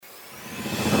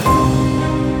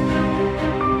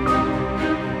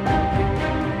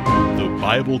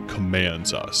Bible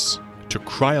commands us to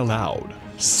cry aloud,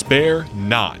 "Spare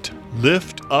not,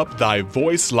 lift up thy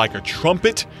voice like a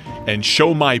trumpet, and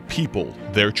show my people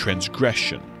their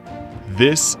transgression."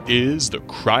 This is the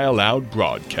Cry Aloud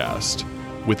broadcast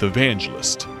with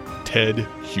evangelist Ted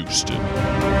Houston.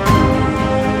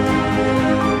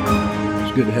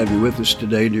 It's good to have you with us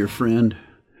today, dear friend.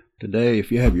 Today,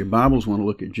 if you have your Bibles, I want to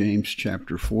look at James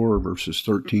chapter 4, verses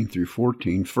 13 through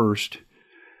 14 first.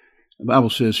 The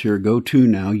Bible says here, "Go to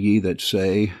now, ye that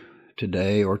say,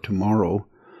 today or tomorrow,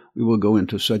 we will go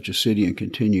into such a city and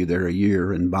continue there a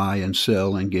year, and buy and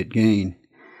sell and get gain.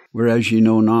 Whereas ye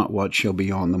know not what shall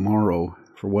be on the morrow,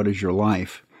 for what is your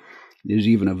life? It is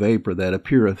even a vapor that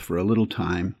appeareth for a little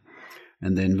time,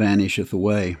 and then vanisheth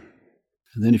away."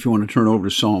 And then if you want to turn over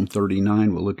to Psalm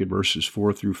 39, we'll look at verses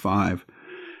 4 through 5.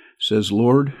 It says,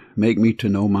 "Lord, make me to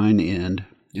know mine end,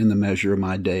 in the measure of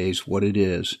my days, what it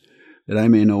is, that I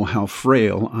may know how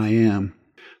frail I am.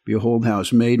 Behold, thou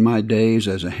hast made my days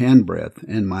as a handbreadth,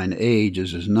 and mine age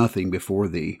is as nothing before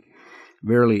thee.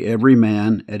 Verily every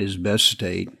man at his best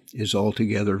state is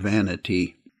altogether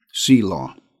vanity.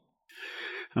 Selah."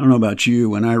 I don't know about you,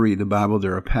 when I read the Bible,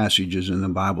 there are passages in the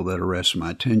Bible that arrest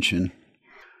my attention.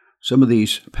 Some of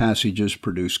these passages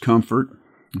produce comfort,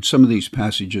 and some of these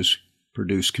passages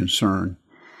produce concern.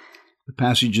 The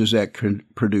passages that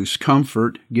produce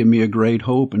comfort give me a great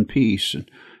hope and peace, and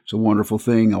it's a wonderful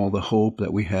thing, all the hope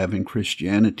that we have in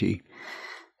Christianity.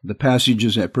 The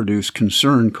passages that produce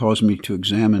concern cause me to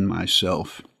examine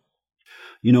myself.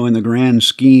 You know, in the grand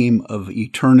scheme of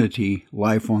eternity,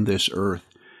 life on this earth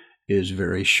is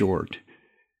very short.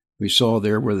 We saw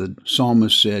there where the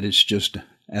psalmist said it's just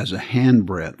as a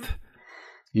handbreadth.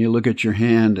 You look at your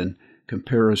hand in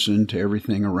comparison to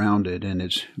everything around it, and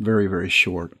it's very, very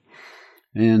short.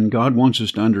 And God wants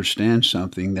us to understand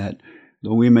something, that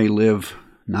though we may live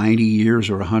 90 years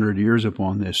or 100 years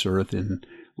upon this earth, in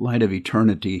light of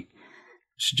eternity,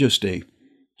 it's just a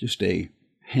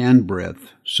handbreadth.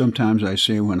 Sometimes I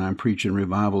say when I'm preaching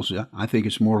revivals, I think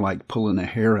it's more like pulling a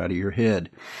hair out of your head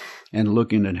and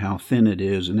looking at how thin it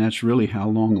is, and that's really how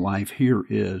long life here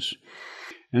is.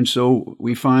 And so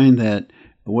we find that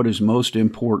what is most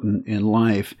important in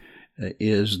life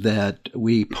is that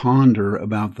we ponder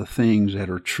about the things that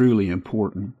are truly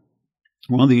important.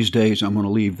 One of these days I'm going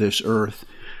to leave this earth,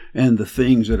 and the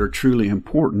things that are truly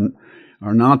important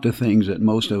are not the things that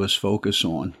most of us focus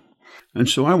on. And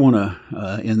so I want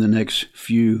to, in the next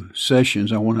few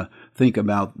sessions, I want to think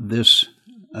about this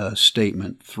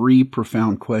statement, 3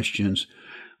 profound questions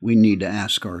we need to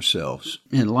ask ourselves.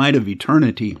 In light of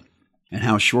eternity and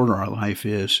how short our life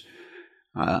is,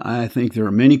 I think there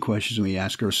are many questions we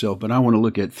ask ourselves, but I want to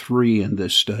look at 3 in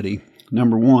this study.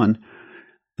 Number 1,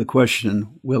 the question,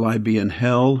 will I be in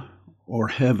hell or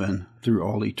heaven through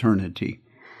all eternity?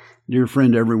 Dear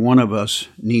friend, every one of us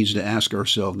needs to ask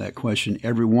ourselves that question.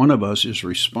 Every one of us is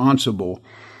responsible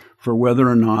for whether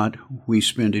or not we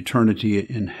spend eternity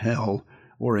in hell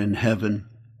or in heaven.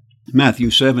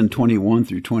 Matthew 7:21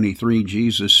 through 23,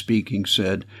 Jesus speaking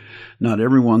said, "Not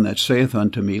everyone that saith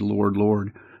unto me, Lord,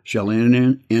 Lord, shall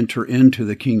enter into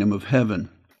the kingdom of heaven,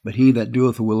 but he that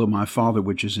doeth the will of my Father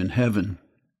which is in heaven."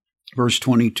 Verse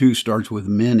 22 starts with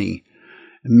many.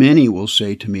 "Many will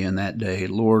say to me in that day,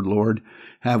 Lord, Lord,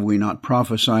 have we not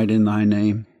prophesied in thy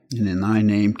name, and in thy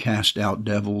name cast out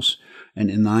devils,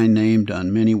 and in thy name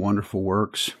done many wonderful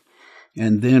works?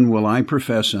 And then will I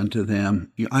profess unto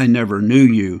them, I never knew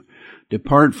you.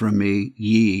 Depart from me,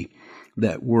 ye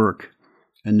that work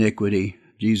iniquity."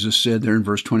 Jesus said there in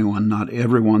verse 21, "Not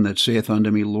everyone that saith unto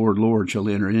me, Lord, Lord, shall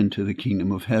enter into the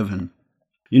kingdom of heaven."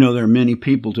 You know, there are many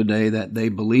people today that they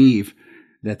believe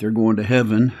that they're going to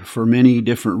heaven for many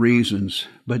different reasons.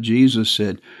 But Jesus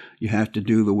said you have to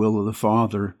do the will of the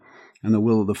Father. And the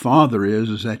will of the Father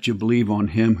is that you believe on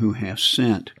him who has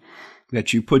sent,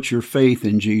 that you put your faith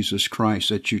in Jesus Christ,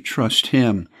 that you trust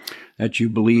him, that you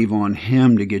believe on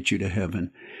him to get you to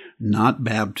heaven. Not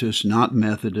Baptist, not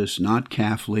Methodist, not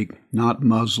Catholic, not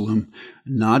Muslim,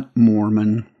 not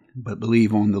Mormon, but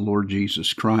believe on the Lord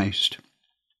Jesus Christ.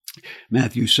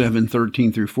 Matthew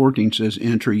 7:13 through 14 says,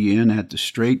 "Enter ye in at the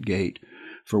strait gate,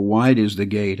 for wide is the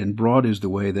gate, and broad is the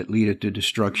way that leadeth to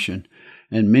destruction,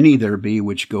 and many there be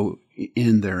which go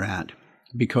in thereat.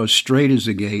 Because strait is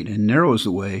the gate, and narrow is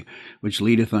the way which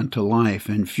leadeth unto life,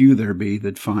 and few there be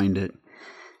that find it."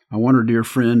 I wonder, dear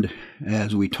friend,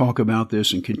 as we talk about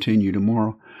this and continue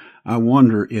tomorrow, I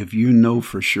wonder if you know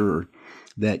for sure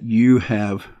that you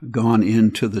have gone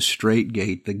into the strait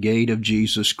gate, the gate of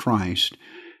Jesus Christ,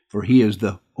 for he is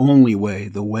the only way,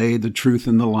 the truth,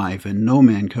 and the life, and no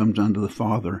man comes unto the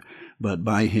Father but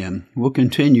by him. We'll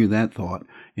continue that thought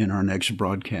in our next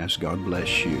broadcast. God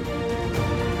bless you.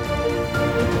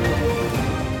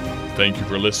 Thank you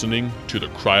for listening to the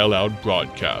Cry Aloud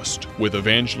broadcast with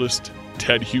evangelist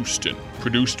Ted Houston,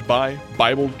 produced by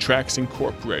Bible Tracts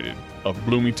Incorporated of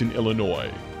Bloomington,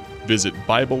 Illinois. Visit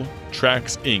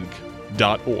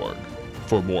BibleTractsinc.org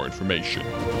for more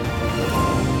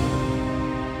information.